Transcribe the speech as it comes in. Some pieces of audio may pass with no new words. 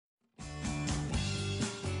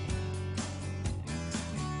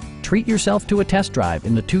treat yourself to a test drive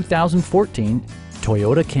in the 2014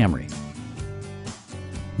 Toyota Camry.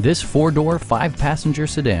 This four-door, five-passenger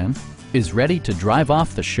sedan is ready to drive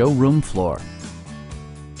off the showroom floor.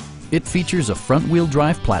 It features a front-wheel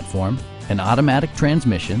drive platform, an automatic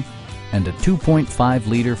transmission, and a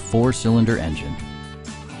 2.5-liter four-cylinder engine.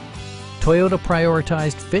 Toyota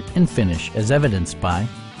prioritized fit and finish as evidenced by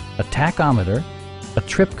a tachometer, a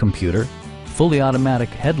trip computer, fully automatic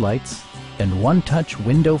headlights, and one-touch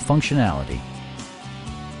window functionality.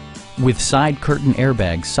 With side curtain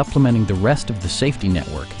airbags supplementing the rest of the safety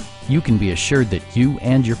network, you can be assured that you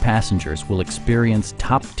and your passengers will experience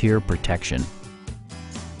top-tier protection.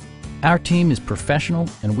 Our team is professional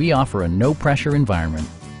and we offer a no-pressure environment.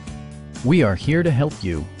 We are here to help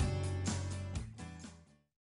you